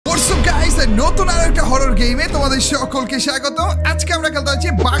নতুন আরেকটা হরর গেমে তোমাদের সকলকে স্বাগত। আজকে আমরা খেলতে যাচ্ছি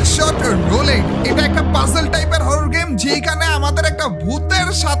বাকশট রোলেট। এটা একটা পাজল টাইপের হরর গেম, যেখানে আমাদের একটা ভূতের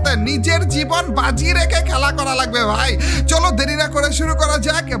সাথে নিজের জীবন বাজি রেখে খেলা করা লাগবে। ভাই চলো দেরি না করে শুরু করা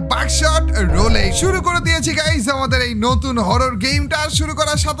যাক বাকশট রোলেট। শুরু করে দিয়েছি গাইস আমাদের এই নতুন হরর গেমটা। শুরু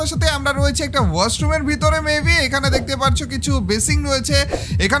করার সাথে সাথে আমরা রয়েছে একটা ওয়াশরুমের ভিতরে। মেবি এখানে দেখতে পাচ্ছ কিছু বেসিং রয়েছে।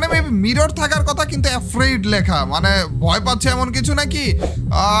 এখানে মেবি মিরর থাকার কথা, কিন্তু অ্যাফ্রেড লেখা, মানে ভয় পাচ্ছে এমন কিছু নাকি।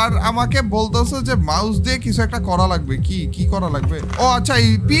 আর আমাকে বলতেছে যে মাউস দিয়ে কিছু একটা করা লাগবে। কি করা লাগবে? ও আচ্ছা,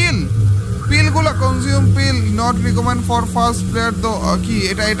 এই পিলগুলো consume pin not recommend for first player. তো কি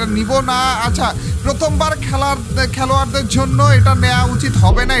এটা নিব না? আচ্ছা, প্রথমবার খেলোয়াড়দের জন্য এটা নেওয়া উচিত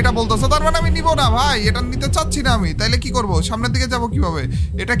হবে না এটা বলতেছে। তার মানে আমি নিব না ভাই, এটা নিতে চাচ্ছি না আমি। তাইলে কি করব? সামনের দিকে যাব কিভাবে?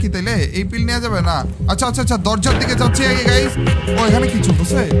 এটা কি তাইলে এই পিল নেওয়া যাবে না? আচ্ছা আচ্ছা আচ্ছা, দরজার দিকে যাচ্ছি আগে গাইস। ও এখানে কি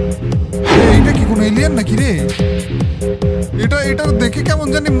চলতেছে? এইটা কি কোনো এলিয়েন নাকি রে? এটা দেখে কেমন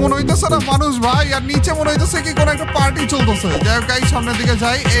জানি মনে হইতেছে না মানুষ ভাই, আর নিচে মনে হইতেছে কি কোনো একটা পার্টি চলতেছে। যাই হোক গাইস, সামনের দিকে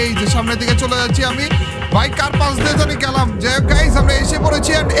যাই। এই যে সামনের দিকে চলে যাচ্ছি আমি। ভাই কার পাশ দিয়ে জানি গেলাম। যাই হোক গাইস, আমরা এসে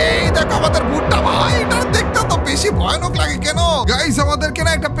পড়েছি। এই দেখো আমাদের ভূতটা। ভাই এটা দেখতে তো বেশি ভয়ানক লাগে কেন গাইস? আমাদেরকে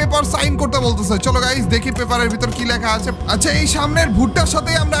না একটা পেপার সাইন করতে বলতেছে। চলো গাইস দেখি পেপারের ভিতর কি লেখা আছে। আচ্ছা, এই সামনের ভূতটার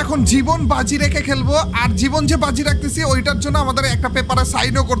সাথে আমরা এখন জীবন বাজি রেখে খেলবো। আর জীবন যে বাজি রাখতেছি ওইটার জন্য আমাদের একটা পেপারে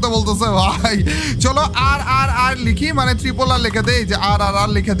সাইনও করতে বলতেছে। ভাই চলো আর লিখি, মানে ট্রিপল আর লিখে দেই, যে আর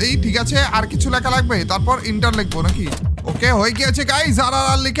লিখে দেই। ঠিক আছে, আর কিছু লেখা লাগবে? তারপর ইন্টার লিখবো নাকি? ওকে, হয়ে গিয়েছে গাইস। আর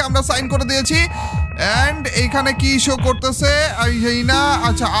লিখে আমরা সাইন করে দিয়েছি। এন্ড এইখানে কি শো করতেছে? এই না,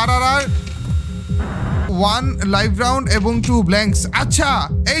 আচ্ছা আর 1 লাইভ রাউন্ড এবং 2 ব্ল্যাঙ্কস। আচ্ছা,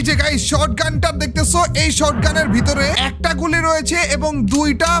 এই যে গাইস শটগানটা দেখতেছো, এই শটগানের ভিতরে একটা গুলি রয়েছে এবং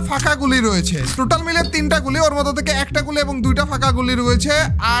 2টা ফাঁকা গুলি রয়েছে। টোটাল মিলে 3টা গুলি, ওর মধ্যে থেকে একটা গুলি এবং 2টা ফাঁকা গুলি রয়েছে।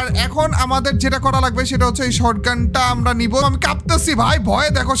 আর এখন আমাদের যেটা করা লাগবে সেটা হচ্ছে এই শটগানটা আমরা নিব। আমি কাঁপতেছি ভাই, ভয়ে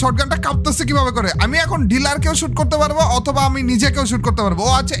দেখো শটগানটা কাঁপতেছে কিভাবে করে। আমি এখন ডিলারকেও শুট করতে পারবো অথবা আমি নিজেকেও শুট করতে পারবো।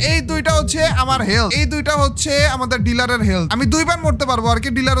 ও আচ্ছা, এই 2টা হচ্ছে আমার হেলথ, এই 2টা হচ্ছে আমাদের ডিলারের হেলথ। আমি 2বার মরতে পারবো আর কি,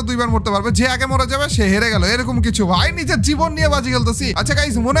 ডিলারও 2বার মরতে পারবে। যে আগে মরে যাবে সে হেরে গেল, এরকম কিছু। ভাই নিজের জীবন নিয়ে বাজি খেলতেছি। আচ্ছা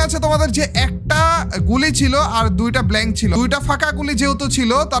গাইস, মনে আছে তোমাদের যে একটা গুলি ছিল আর 2টা ব্ল্যাঙ্ক ছিল? 2টা ফাঁকা গুলি যেহেতু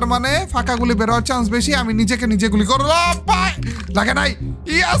ছিল, তার মানে ফাঁকা গুলি বের হওয়ার চান্স বেশি। আমি নিজেকে নিজে গুলি করলাম, ভাই লাগে নাই।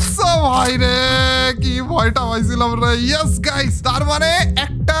 ইয়েস ভাই রে, কি ভয়টা পাইছিলাম রে। ইয়েস গাইস, তার মানে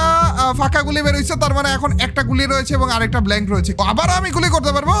একটা ফাঁকা গুলি বের হইছে, তার মানে এখন একটা গুলি রয়েছে এবং আরেকটা ব্ল্যাঙ্ক রয়েছে। আবার আমি গুলি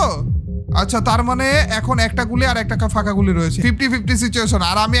করতে পারবো। আচ্ছা, তার মানে এখন একটা গুলি আর একটা ফাঁকা গুলি রয়েছে। 50-50 সিচুয়েশন,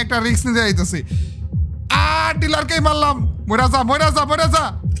 আর আমি একটা রিস্ক নিতে যাইতেছি। ডিলারকেই মারলাম। মরে যা।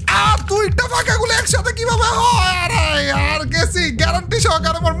 2টা ফাঁকা গুলি একসাথে কিভাবে হয়? আরে আর গেছি গ্যারান্টি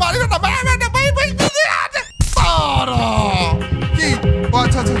সহকারে মারিবে না ভাই। কি?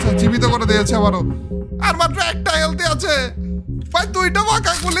 আচ্ছা, জীবিত করে দিয়েছে আবারও। আর মাত্র একটা হেলথ আছে ভাই, 2টা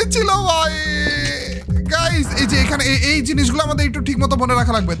ফাঁকা গুলি ছিল ভাই। গাইস এই যে এখানে এই জিনিসগুলো আমাদের একটু ঠিক মতো মনে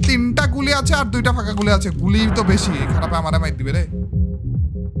রাখা লাগবে। 3টা গুলি আছে আর 2টা ফাঁকা গুলি আছে। গুলি তো বেশি। খারাপে আমারে মাইর দিবে রে,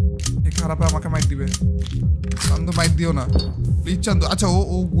 খারাপে আমাকে মাইর দিবে। চান্দু মাইর দিও না প্লিজ চান্দু। আচ্ছা,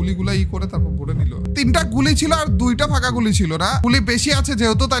 ও গুলিগুলা করে তারপর বলে নিল। 3টা গুলি ছিল আর 2টা ফাঁকা গুলি ছিল না। গুলি বেশি আছে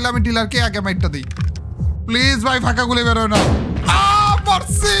যেহেতু, তাইলে আমি ডিলারকে আগে মাইরটা দিই। প্লিজ ভাই ফাঁকা গুলি বেরোয় না।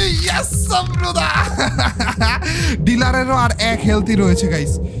 ডিলারেরও আর 1 হেলথই রয়েছে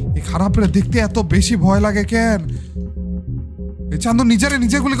গাইস। এই খারাপ রে, দেখতে এত বেশি ভয় লাগে কেন? এই চান্দু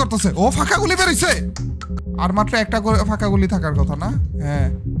নিজে গুলি করতেছে। ও ফাঁকা গুলি বেরোইছে। আর মাত্র একটা ফাঁকা গুলি থাকার কথা না? হ্যাঁ,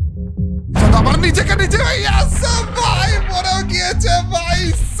 আবার নিজেকে নিজে ভাই মরেও গিয়েছে ভাই।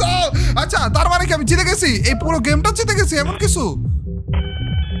 আচ্ছা, তার মানে কি আমি জিতে গেছি? এই পুরো গেমটা জিতে গেছি এমন কিছু?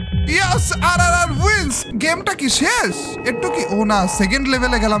 ইয়েস, আর উইন্স। গেমটা কি শেষ? একটু কি? ও না, সেকেন্ড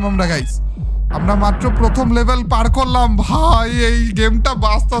লেভেলে গেলাম আমরা গাইস। আমরা মাত্র প্রথম লেভেল পার করলাম ভাই। এই গেমটা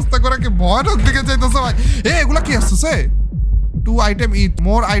আস্তে আস্তে করে কি ভয়ানক দিকে যাইতেছে ভাই। এগুলা কি আসতেছে? 2 আইটেম ইট,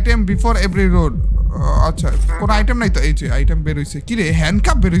 মোর আইটেম বিফোর এভরি রোড। আচ্ছা, কোনো আইটেম নাই তো। এই যে আইটেম বেরোইছে। কি রে,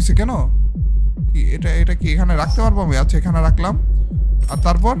 হ্যান্ডকাপ বেরোইছে কেন? কি এটা কি এখানে রাখতে পারবো আমি? আচ্ছা, এখানে রাখলাম। আর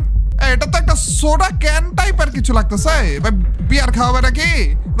তারপর এটা তো একটা সোডা ক্যান টাইপের কিছু লাগতেছে ভাই। বিয়ার খাওয়াবে নাকি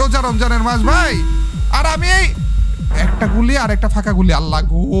রোজা রমজানের মাস ভাই? আর আমি এই একটা গুলি আর একটা ফাঁকা গুলি। আল্লাহ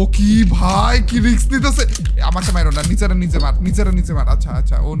গো, কি ভাই কি রিস্ক নিতেছে। আমাকে মারো না, নিজেরা মার।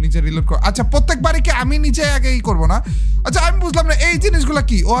 আচ্ছা, ও নিজে রিলোড কর। আচ্ছা, প্রত্যেকবারই কি আমি নিজে আগেই করবো না? আচ্ছা, আমি বুঝলাম না এই জিনিসগুলো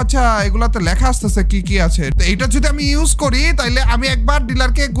কি। ও আচ্ছা, এগুলাতে লেখা আসতেছে কি আছে। এইটা যদি আমি ইউজ করি তাইলে আমি একবার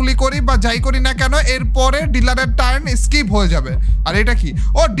ডিলারকে গুলি করি বা যাই করি না কেন, এরপরে ডিলারের টার্ন স্কিপ হয়ে যাবে। আর এটা কি?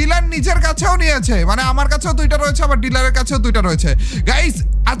 ও ডিলার নিজের কাছেও নিয়েছে, মানে আমার কাছেও 2টা রয়েছে, আবার ডিলারের কাছেও 2টা রয়েছে গাইস।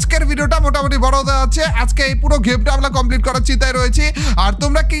 আজকের ভিডিওটা মোটামুটি বড় হতে যাচ্ছে। আজকে এই পুরো গেমটা আমরা কমপ্লিট করার চিন্তায় রয়েছি। আর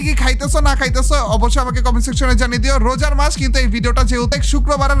তোমরা কি কি খাইতেছো না খাইতেছো অবশ্যই আমাকে কমেন্ট সেকশনে জানিয়ে দিও। রোজার মাস, কিন্তু এই ভিডিওটা যেহেতু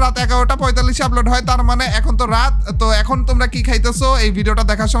শুক্রবারের রাত 11:45 আপলোড হয়, তার মানে এখন তো রাত। তো এখন তোমরা কি খাইতেছো এই ভিডিওটা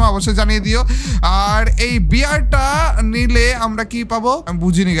দেখার সময় অবশ্যই জানিয়ে দিও। আর এই বিয়ারটা নিলে আমরা কি পাবো আমি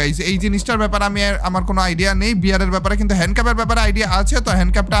বুঝিনি গাইস। এই জিনিসটার ব্যাপারে আমার কোনো আইডিয়া নেই। বিয়ারের ব্যাপারে কিন্তু হ্যান্ডক্যাপের ব্যাপারে আইডিয়া আছে। তো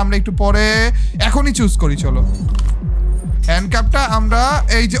হ্যান্ডক্যাপটা আমরা একটু পরে এখনই চুজ করি। চলো হ্যান্ডক্যাপটা আমরা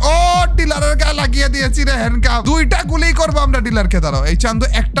এই যে ডিলারের গায়ে লাগিয়ে দিয়েছি রে হ্যান্ডক্যাপ। 2টা গুলি করবো আমরা ডিলারকে। দাঁড়াও, এই চান্দু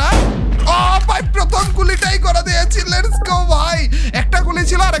একটা ভাই প্রথম গুলিটাই করে দিয়েছি। লেটস গো ভাই। একটা গুলি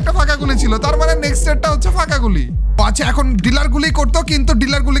ছিল আর একটা ফাঁকা গুলি ছিল, তার মানে নেক্সট এরটা হচ্ছে ফাঁকা গুলি। আচ্ছা এখন ডিলার গুলি করতো, কিন্তু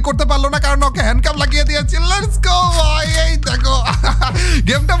ডিলার গুলি করতে পারলো না কারণ ওকে হ্যান্ডক্যাপ লাগিয়ে দিয়েছি। লেটস গো ভাই। এই দেখো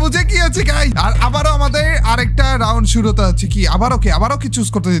গেমটা বুঝে গিয়েছি গাই। আর আবারও আমাদের আরেকটা রাউন্ড শুরু হতে যাচ্ছে। কি আবারও কি চুজ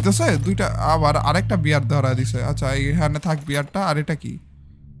করতে দিতেছে? 2টা আবার আরেকটা বিয়ার ধরা দিছে। আচ্ছা এইখানে থাক বিয়ারটা। আর এটা কি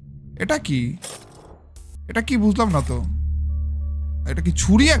এটা কি বুঝলাম না তো। এটা কি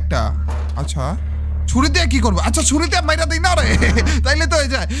ছুরি একটা? আচ্ছা ছুরি দিয়ে কি করবো? আচ্ছা ছুরি দিয়ে মাইরা দিই না রে, তাইলে তো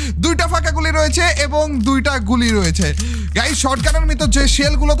হয়ে যায়। 2টা ফাঁকা গুলি রয়েছে এবং 2টা গুলি রয়েছে গাইস। শর্টগানের ভিতর যে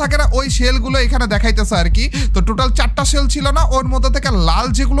শেলগুলো থাকে না, ওই শেলগুলো এখানে দেখাইতেছে আর কি। তো টোটাল 4টা শেল ছিল না, ওর মধ্যে থেকে লাল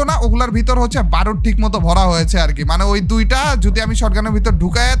যেগুলো না ওগুলোর ভিতর হচ্ছে বারুদ ঠিক মতো ভরা হয়েছে আর কি। মানে ওই 2টা যদি আমি শর্টগানের ভিতর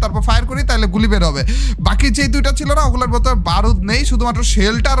ঢুকায় তারপর ফায়ার করি তাহলে গুলি বের হবে। বাকি যেই 2টা ছিল না ওগুলোর ভিতর বারুদ নেই, শুধুমাত্র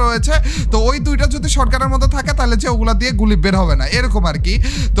শেলটা রয়েছে। তো ওই 2টা যদি শর্টগানের মধ্যে থাকে তাহলে যে ওগুলা দিয়ে গুলি বের হবে না, এরকম আর কি।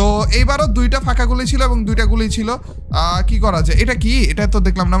 তো এইবারও 2টা ফাঁকা গুলি ছিল এবং 2টা গুলি ছিল। কি করা যায়? এটা কি? এটা তো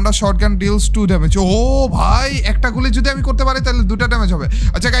দেখলাম না আমরা। Shotgun deals 2 damage. ও ভাই একটা গুলি যদি আমি করতে পারি তাহলে 2টা ড্যামেজ হবে।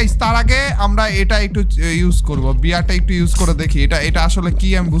 আচ্ছা গাইস তার আগে আমরা এটা একটু ইউজ করব। বিয়ারটা একটু ইউজ করে দেখি। এটা আসলে কি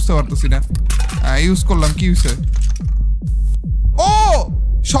আমি বুঝতে পারতেছি না। ইউজ করলাম, কি হইছে?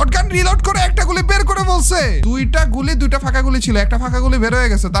 শর্টগান রিলোড করে একটা গুলি বের করে বলছে। 2টা ফাঁকা গুলি ছিল, একটা ফাঁকা গুলি বের হয়ে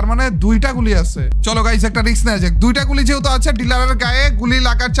গেছে, তার মানে 2টা গুলি আছে। চলো গাইস একটা রিস্ক নেওয়া যাক। 2টা গুলি যেহেতু আছে ডিলারের গায়ে গুলি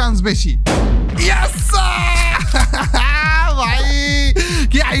লাগার চান্স বেশি। ইয়েস ভাই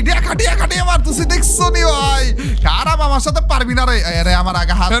কি আইডিয়া খাটিয়ে মারতেছি দেখছো নি ভাই। খারাপ আমার সাথে পারবি না রে। আরে আমার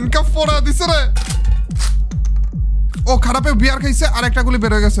আগে হ্যান্ডকাপ পরা দিছে রে। খারাপে বিয়ার খাইছে আর একটা গুলি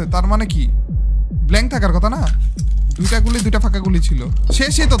বের হয়ে গেছে, তার মানে কি ব্ল্যাঙ্ক থাকার কথা না। 2টা গুলি 2টা ফাঁকা গুলি ছিল,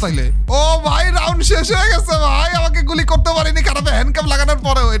 শেষই তো তাইলে। ভাই রাউন্ড শেষ হয়ে গেছে ভাই। আমাকে গুলি করতে পারিনি খারাপে হ্যান্ডকাপ লাগানোর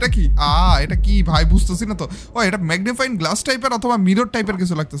পরেও। এটা কি এটা কি ভাই বুঝতেছি না তো। এটা ম্যাগনিফাইং গ্লাস টাইপের অথবা মিরর টাইপের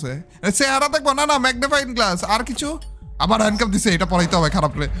কিছু লাগতেছে। চেহারা দেখবো না ম্যাগনিফাইং গ্লাস। আর কিছু আবার হ্যান্ডকাপ দিছে, এটা পরাইতে হবে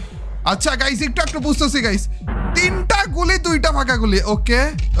খারাপ রে। আচ্ছা গাইস একটু বুঝতেছি গাইস। 3টা গুলি 2টা ফাঁকা গুলি।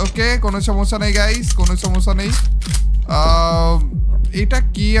 ওকে কোনো সমস্যা নেই গাইস, কোনো সমস্যা নেই। এটা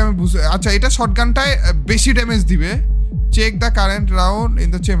কি আমি আচ্ছা এটা শটগানটায় বেশি ড্যামেজ দিবে। Check the current round in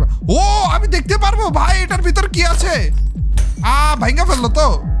the chamber. আমি দেখতে পারবো ভাই এটার ভিতর কি আছে। ভাঙা ফেললো তো।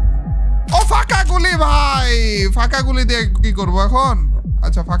 ফাঁকা গুলি ভাই। ফাঁকা গুলি দিয়ে কি করবো এখন?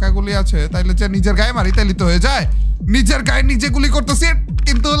 আচ্ছা ফাঁকা গুলি আছে, তাইলে যে নিজের গায়ে মারি তাইলে তো হয়ে যায়। নিজের গায়ে নিজে গুলি করতেছি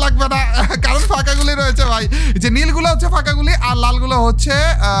কিন্তু লাগবে না কারণ ফাঁকা গুলি রয়েছে ভাই। যে নীলগুলো হচ্ছে ফাঁকা গুলি আর লালগুলো হচ্ছে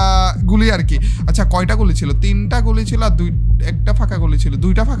গুলি আর কি। আচ্ছা কয়টা গুলি ছিল? 3টা গুলি ছিল আর একটা ফাঁকা গুলি ছিল।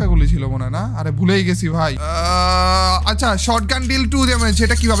 2টা ফাঁকা গুলি ছিল মনে হয় না? আরে ভুলেই গেছি ভাই। আচ্ছা শর্টগান ডিল 2 ড্যামেজ।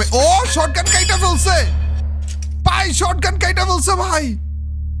 এটা কিভাবে? শর্টগান কাইটা ফেলছে ভাই। শর্টগান কাইটা ফেলছে ভাই।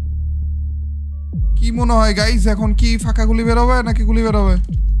 কি মনে হয় গাইস এখন কি ফাঁকা গুলি বের হবে নাকি গুলি বের হবে?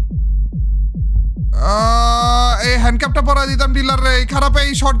 এই হ্যান্ডকাপটা পরা দিতাম ডিলার রে। খারাপ এই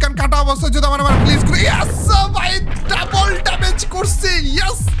শর্টগান কাটা অবস্থায় যদি আমার প্লিজ করে। ইয়েস ভাই ডাবল ড্যামেজ করছে।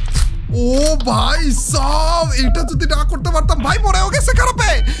 ইয়েস ভাই সব এটা যদি না করতে পারতাম ভাই মরেও গেছে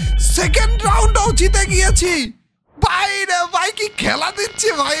খারাপে। সেকেন্ড রাউন্ডও জিতে গিয়েছি ভাই রে ভাই। কি খেলা দিচ্ছে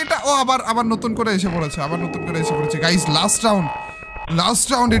ভাই এটা। আবার নতুন করে এসে পড়েছে। গাইস লাস্ট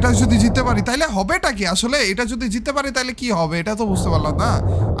রাউন্ড এটা যদি জিততে পারি তাহলে হবেটা কি আসলে? এটা যদি জিততে পারি তাহলে কি হবে এটা তো বুঝতে পারলাম না।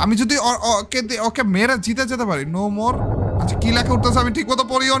 আমি যদি ওকে মেরে জিতে যেতে পারি। No more. আচ্ছা কি লেখা উঠতেছে আমি ঠিক মতো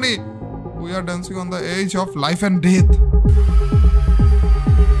পড়িও নি। We are dancing on the age of life and death.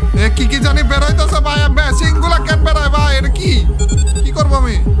 কি জানি বের হইতেছে ভাই। ম্যাচিং গুলা কেন বেরোয় ভাই? এটা কি করবো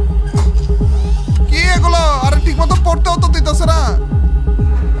আমি? কি এগুলো? আরে ঠিক মতো পড়তেও তো দিতেছে না।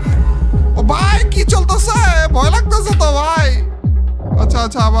 ভাই কি চলতেছে? ভয় লাগতেছে তো ভাই।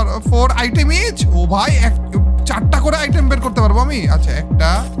 আচ্ছা আবার 4 আইটেম ইচ। ভাই 4টা করে আইটেম বের করতে পারবো আমি। আচ্ছা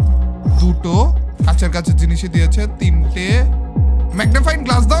 1টা 2টো কাছের জিনিসই দিয়েছে। 3টে ম্যাগনিফাইং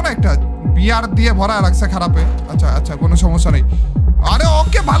গ্লাস দাও না একটা। বিয়ার দিয়ে ভরা রাখছে খারাপে। আচ্ছা কোনো সমস্যা নেই। আরে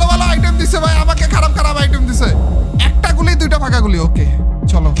ওকে ভালো আইটেম দিছে ভাই আমাকে। খারাপ আইটেম দিছে। একটা গুলি 2টা ফাঁকা গুলি। ওকে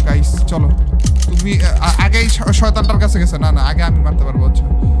চলো গাইস চলো। তুমি আগেই শয়তানটার কাছে গেছে। না আগে আমি মারতে পারবো। আচ্ছা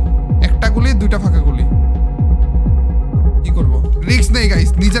একটা গুলি 2টা ফাঁকা গুলি। কি করবো? রিস্ক নেই গাইস।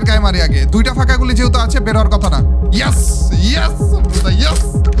 নিজেরটাই মারি আগে। দুইটা ফাঁকা গুলি যেহেতু আছে বের হওয়ার কথা না। ইয়েস ইয়েস ইয়েস,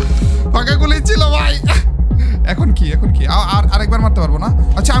 ফাঁকা গুলি ছিল ভাই। এখন কি আর আরেকবার মারতে পারবো না?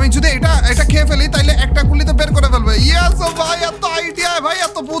 আচ্ছা আমি যদি এটা খেয়ে ফেলি তাইলে একটা গুলি তো বের করে ফেলবে। ইয়েস ভাই, এত আইডিয়া ভাই,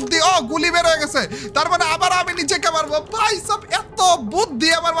 এত বুদ্ধি। ও গুলি বের হয়ে গেছে, তার মানে আবার আমি নিচেকে মারবো ভাই। সব এত বুদ্ধি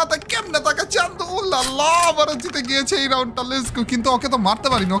আমার মাথায় কেমনে থাকে। চান্দু আল্লাহ আবার জিতে গিয়েছে এই রাউন্ডটা। Let's go. কিন্তু ওকে তো মারতে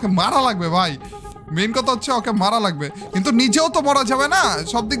পারিনি, ওকে মারা লাগবে ভাই। মেইন কথা হচ্ছে ওকে মারা লাগবে, কিন্তু নিজেও তো মরা যাবে না।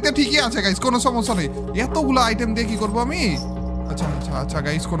 সব দিক দিয়ে ঠিকই আছে গাইস, কোনো সমস্যা নেই। এতগুলো আইটেম দিয়ে কি করবো আমি? আচ্ছা আচ্ছা আচ্ছা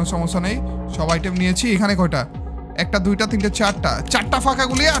গাইস, কোনো সমস্যা নেই। সব আইটেম নিয়েছি। এখানে কয়টা? একটা, দুইটা, তিনটে, চারটা ফাঁকা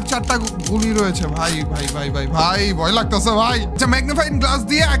গুলি আর 4টা গুলি রয়েছে। ভাই ভাই ভাই ভাই ভাই ভয় লাগতেছে ভাই। আচ্ছা ম্যাগনিফাইং গ্লাস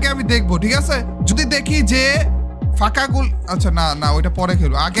দিয়ে আগে আমি দেখবো, ঠিক আছে? যদি দেখি যে ফাঁকা গুলি, আচ্ছা না না ওইটা পরে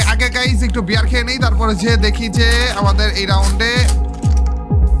খেলবো। আগে গাইস একটু বিয়ার খেয়ে নেই, তারপরে যে দেখি যে আমাদের এই রাউন্ডে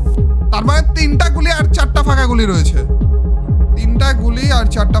তার মানে 3টা গুলি আর 4টা ফাঁকা গুলি রয়েছে। 3টা গুলি আর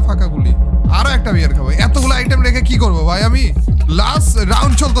 4টা ফাঁকা গুলি। আরো একটা বিয়ার খাবো। এতগুলো আইটেম রেখে কি করবো ভাই আমি? লাস্ট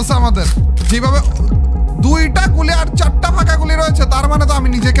রাউন্ড চলতেছে আমাদের। যেভাবে 2টা গুলি আর 4টা ফাঁকা গুলি রয়েছে, তার মানে তো আমি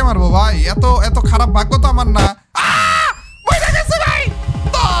নিজেকে মারবো ভাই। এত খারাপ ভাগ্য তো আমার না।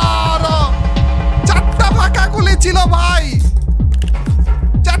 4টা ফাঁকা গুলি ছিল ভাই,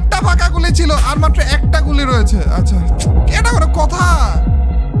 4টা ফাঁকা গুলি ছিল আর মাত্র একটা গুলি রয়েছে। আচ্ছা এটা কোনো কথা?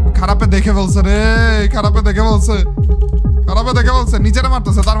 খারাপে দেখে বলছে রে, খারাপে দেখে বলছে নিজেরা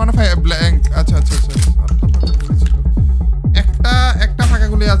মারতেছে, তার মানে ব্ল্যাঙ্ক। আচ্ছা আচ্ছা আচ্ছা, একটা ফাঁকা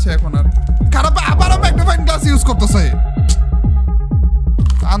গুলি আছে এখন। আর খারাপে আবারও ম্যাগনিফাইং গ্লাস ইউজ করতেছে।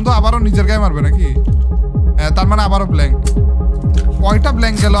 আন্দো আবারও নিজের গায়ে মারবে নাকি? তার মানে আবারও ব্ল্যাঙ্ক। কয়টা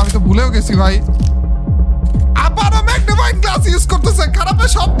ব্ল্যাঙ্ক গেল আমি তো ভুলেও গেছি ভাই। আবারও ম্যাগনিফাইং গ্লাস ইউজ করতেছে। খারাপে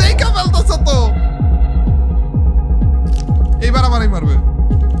সব দেখে ফেলতেছে তো। এইবার আমারই মারবে।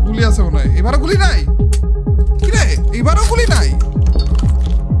 গুলি আছে মনে হয়। এবারও গুলি নাই। কি রে, এবারও গুলি নাই।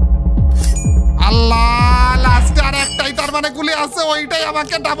 আল্লাহ, লাস্টে আর একটাই, তার মানে গুলি আছে, ওইটাই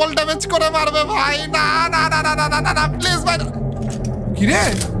আমাকে ডাবল ড্যামেজ করে মারবে ভাই। না না না না না না না প্লিজ ভাই। কি রে,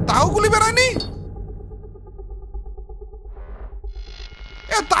 তাও গুলি বেরোয়নি?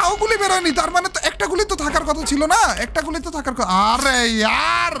 তাও গুলি বেরোয়নি, তার মানে তো একটা গুলি তো থাকার কথা ছিল না? একটা গুলি তো থাকার কথা। আরে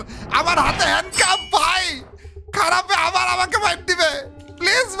ইয়ার, আমার হাতে হ্যান্ডকাপ ভাই। খারাপে আবার আমাকে মাইট দিবে।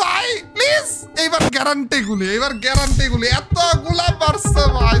 প্লিজ ভাই প্লিজ, এইবার গ্যারান্টি গুলি, এত গুলা মারছে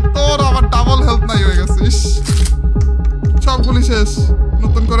ভাই, তোর আবার ডাবল হেলথ নাই হয়ে গেছে। সব গুলি শেষ,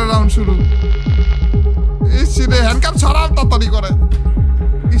 নতুন করে রাউন্ড শুরু। হ্যান্ডকাপ ছাড়া তাড়াতাড়ি করে।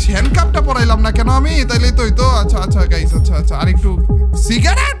 হ্যান্ডকাপটা পরাইলাম না কেন আমি? তাইলেই তো। আচ্ছা আচ্ছা গাইস, আচ্ছা আচ্ছা আর একটু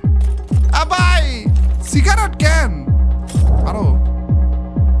সিগারেট। ভাই সিগারেট কেন? আরো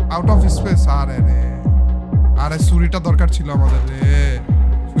আউট অফ স্পেস। আরে ছুরিটা দরকার ছিল আমাদের রে,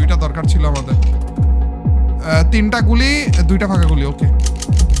 ছুরিটা দরকার ছিল আমাদের। 3টা গুলি 2টা ফাঁকা গুলি। ওকে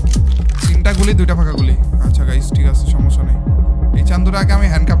 3টা গুলি 2টা ফাঁকা গুলি। আচ্ছা গাইস ঠিক আছে, সমস্যা নেই। এই চান্দুর আগে আমি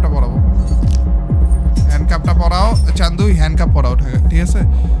হ্যান্ডকাপটা পরাবো। হ্যান্ডকাপটা পরাও চান্দু, হ্যান্ডকাপ পরাও, ঠিক আছে?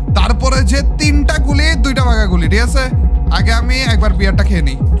 তারপরে যে 3টা গুলি 2টা ফাঁকা গুলি, ঠিক আছে? আগে আমি একবার বিয়ারটা খেয়ে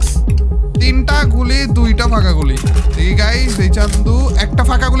নিই। 3টা গুলি 2টা ফাঁকা গুলি। ঠিক গাইস, এই চান্দু একটা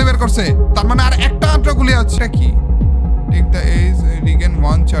ফাঁকা গুলি বের করছে, তার মানে আর একটা মাত্র গুলি আছে। কি ঠিক দা ইজ রিগেন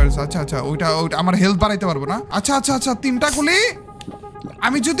 1 চার্জ। আচ্ছা আচ্ছা, ওইটা আমার হেলথ বাড়াইতে পারবো না। আচ্ছা আচ্ছা আচ্ছা, 3টা গুলি।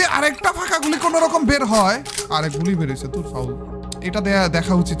 আমি যদি আরেকটা ফাঁকা গুলি কোনো রকম বের হয়, আরেক গুলি বেরিয়েছে, তোর ফাউল। এটা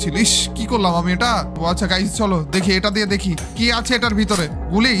দেখা উচিত ছিল। ইস কি করলাম আমি এটা। ও আচ্ছা গাইস চলো দেখি, এটা দিয়ে দেখি কি আছে এটার ভিতরে।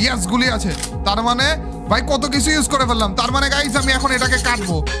 গুলি, ইয়েস গুলি আছে। তার মানে ভাই কত কিছু ইউজ করে ফেললাম। তার মানে গাইস আমি এখন এটাকে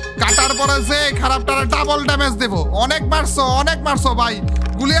কাটবো। কাটার পরে যে খারাপটারে ডাবল ড্যামেজ দেবো। অনেক মারছো ভাই।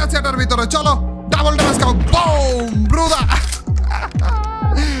 গুলি আছে এটার ভিতরে, চলো ডাবল ড্যামেজ খাও। বুম ব্রুদা।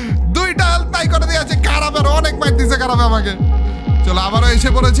 2টা হেলথ নাই করে দিয়েছে। খারাপের অনেক মাইট দিছে খারাপে আমাকে। চলো আবারও এসে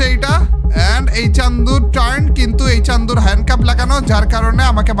পড়েছে এইটা। এন্ড এই চান্দুর টার্ন, কিন্তু এই চান্দুর হ্যান্ডকাপ লাগানো, যার কারণে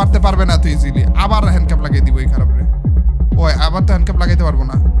আমাকে মারতে পারবে না তো ইজিলি। আবার হ্যান্ডকাপ লাগিয়ে দিব এই খারাপরে। ওই আবার তো হ্যান্ডকাপ লাগাইতে পারবো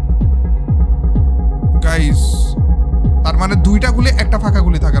না গাইস। তার মানে 2টা গুলি একটা ফাঁকা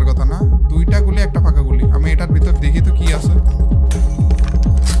গুলি থাকার কথা না? 2টা গুলি একটা ফাঁকা গুলি। আমি এটার ভিতর দেখি তো কি আছে।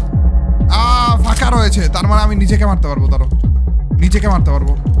 ফাঁকা রয়েছে, তার মানে আমি নিজেকে মারতে পারবো। ধরো নিজেকে মারতে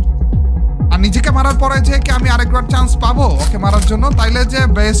পারবো। আর নিজেকে মারার পরে যে কি আমি আরেকবার চান্স পাবো ওকে মারার জন্য, তাইলে যে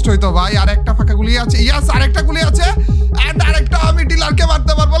বেস্ট হইতো ভাই। আর একটা ফাঁকা গুলি আছে। ইয়েস আরেকটা গুলি আছে। এন্ড আরেকটা আমি ডিলারকে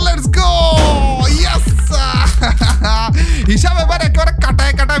মারতে পারবো। Let's go. ইয়েস হিসাব এবার একেবারে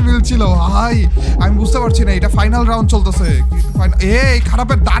কাটায় মিলছিল ভাই। আমি বুঝতে পারছি না, এটা ফাইনাল রাউন্ড চলতেছে। এই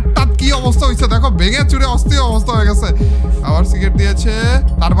খারাপের দাঁত কি অবস্থা হয়েছে দেখো, ভেঙে চুরে অস্থির অবস্থা হয়ে গেছে। আবার সিগারেট দিয়েছে,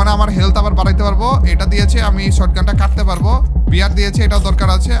 তার মানে আমার হেলথ আবার বাড়াইতে পারবো। এটা দিয়েছে আমি শটগানটা কাটতে পারবো। বিয়ার দিয়েছে, এটাও দরকার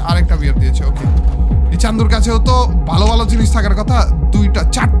আছে। আরেকটা বিয়ার দিয়েছে। ওকে এই চান্দুর কাছেও তো ভালো ভালো জিনিস থাকার কথা।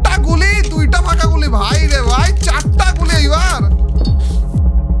 4টা গুলি, 2টা ফাঁকা গুলি। ভাই রে ভাই, 4টা গুলি এইবার।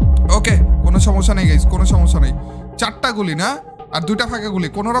 ওকে, কোনো সমস্যা নেই গাইস, কোনো সমস্যা নেই। 4টা গুলি না, আর 2টা ফাঁকা গুলি।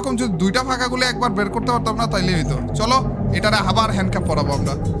 কোনো রকম যদি 2টা ফাঁকা গুলি একবার বের করতে পারতাম না তাইলে হইতো। চলো এটারে আবার হ্যান্ডকাপ পরাবো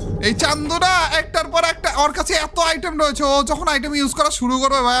আমরা। এই চান্দুরা একটার পর একটা, ওর কাছে এত আইটেম রয়েছে, ও যখন আইটেম ইউজ করা শুরু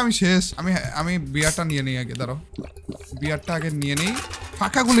করবে ভাই আমি শেষ। আমি বিয়ারটা নিয়ে নিই আগে, দাঁড়াও বিয়ারটা আগে নিয়ে নিই।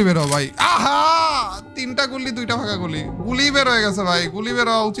 ফাঁকা গুলি বেরো ভাই। আহা, 3টা গুলি, 2টা ফাঁকা গুলি। গুলি বের হয়ে গেছে ভাই, গুলি বের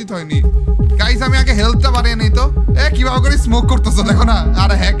হওয়া উচিত হয়নি। গাইস আমি আগে হেলথটা বাড়িয়ে নিই তো। কিভাবে করে স্মোক করতেছো দেখো না,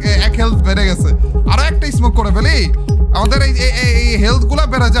 আর এক হেলথ বেড়ে গেছে। আরো একটা স্মোক করে ফেলি, আমাদের এই হেলথ গুলা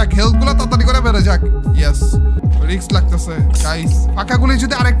বেড়ে যাক, হেলথ গুলা তাড়াতাড়ি করে বেড়ে যাক। ইয়েস, রিস্ক লাগতেছে গাইস। ফাঁকা গুলি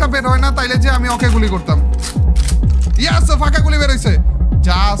যদি আরেকটা বের হয় না তাইলে যে আমি ওকে গুলি করতাম। ইয়েস, ফাঁকা গুলি বের হইছে।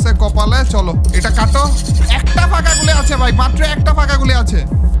 যা আছে কপালে, চলো এটা কাটো। একটা ফাঁকা গুলি আছে ভাই, মাত্র একটা ফাঁকা গুলি আছে,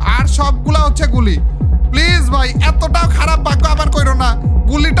 আর সবগুলা হচ্ছে গুলি। প্লিজ ভাই, এতটাও খারাপ ভাগ্য আবার কইরো না,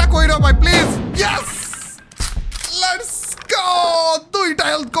 গুলিটা কইরো ভাই প্লিজ। Yes, let's go. 2টা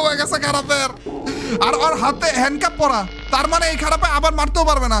হেলথ কমে গেছে খারাপের, আর ওর হাতে হ্যান্ডকাপ পরা, তার মানে এই খারাপে আবার মারতেও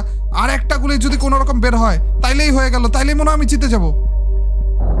পারবে না। আর একটা গুলি যদি কোনো রকম বের হয় তাইলেই হয়ে গেল, তাইলেই মনে হয় আমি জিতে যাবো।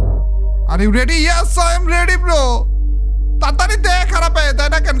 Are you ready? Yes I am ready bro. তাড়াতাড়ি দে খারাপে, তাই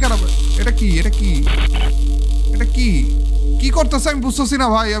না কেন খারাপে? এটা কি, এটা কি, এটা কি, কি করতেছে আমি বুঝতেছি না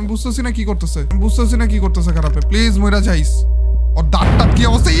ভাই, আমি বুঝতেছি না কি করতেছে, আমি বুঝতেছি না কি করতেছে খারাপে। প্লিজ মইরা যাইস। ওর দাঁতটা কি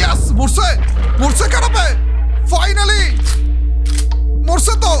অবস্থা? ইয়েস, মরছে, মরছে খারাপে, ফাইনালি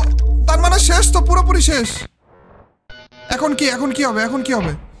মরছে তো, তার মানে শেষ তো, পুরোপুরি শেষ। এখন কি, এখন কি হবে, এখন কি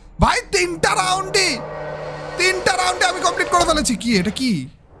হবে ভাই? 3টা রাউন্ডে আমি কমপ্লিট করে ফেলেছি। কি এটা, কি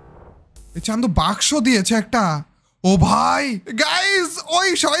এই চান্দু বাক্স দিয়েছে একটা। ও ভাই গাইস, ওই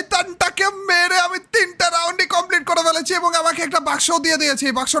শয়তানটাকে মেরে আমি 3টা রাউন্ডই কমপ্লিট করে ফেলেছি এবং আমাকে একটা বাক্স দিয়ে দিয়েছে।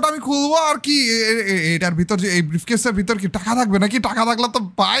 এই বাক্সটা আমি খুলবো, আর কি এটার ভিতর, যে এই ব্রিফকেসের ভিতর কি টাকা থাকবে নাকি? টাকা থাকলে তো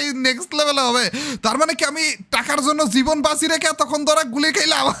ভাই নেক্সট লেভেলে হবে। তার মানে কি আমি টাকার জন্য জীবন বাঁচি রেখে তখন ধরা গুলি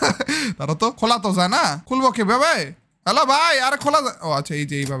খেলাম? তারা তো খোলা তো যায় না, খুলবো কিভাবে? হ্যালো ভাই, আরে খোলা যায়? ও আচ্ছা, এই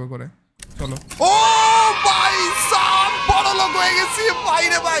যে এইভাবে করে। চলো। ও ভাই সাব, বড় লোক হয়ে গেছি ভাই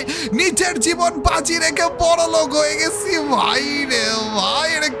রে ভাই, নিজের জীবন বাজি রেখে বড় লোক হয়ে গেছি ভাই রে ভাই।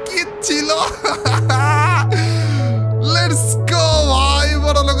 এটা কি ছিল? লেটস গো ভাই,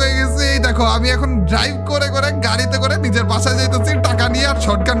 বড় লোক হয়ে গেছি। দেখো আমি এখন ড্রাইভ করে করে গাড়িতে করে নিজের বাসায় যাইতেছি টাকা নিয়ে, আর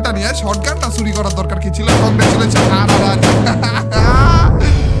শর্টগানটা নিয়ে। শর্টগানটা চুরি করার দরকার কি ছিল? কংগ্রেচুলেশন।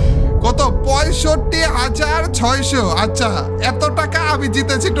 কত? 65,600। আচ্ছা, এত টাকা আমি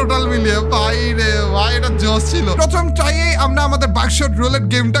জিতেছি টোটাল মিলিয়ে ভাই রে ভাই, এটা জোশ ছিল। প্রথম ট্রাইয়ে আমরা আমাদের বাকশট রুলেট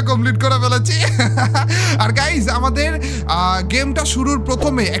গেমটা কমপ্লিট করে ফেলেছি। আর গাইজ আমাদের গেমটা শুরুর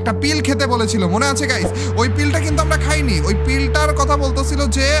প্রথমে একটা পিল খেতে বলেছিল, মনে আছে গাইজ? ওই পিলটা কিন্তু আমরা খাইনি। ওই পিলটার কথা বলতেছিল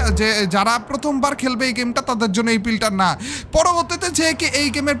যে যারা প্রথমবার খেলবে এই গেমটা তাদের জন্য এই পিলটা না। পরবর্তীতে যে কি এই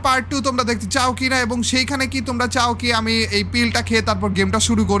গেমের পার্ট 2 তোমরা দেখতে চাও কিনা, এবং সেইখানে কি তোমরা চাও কি আমি এই পিলটা খেয়ে তারপর গেমটা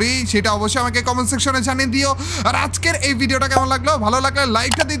শুরু করি, সেটা অবশ্যই আমাকে কমেন্ট সেকশনে জানিয়ে দিও। আর আজকের এই ভিডিওটা কেমন লাগলো, ভালো লাগলে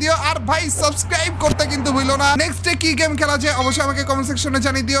লাইকটা দিয়ে দিও, আর ভাই সাবস্ক্রাইব করতে কিন্তু ভুলো না। নেক্সট ডে কি গেম খেলা যায় অবশ্যই আমাকে কমেন্ট সেকশনে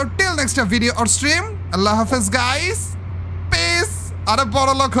জানিয়ে দিও। Till next video or stream, আল্লাহ হাফেজ গাইস, পিস। আরে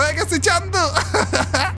বড় লোক হয়ে গেছি চান্দু।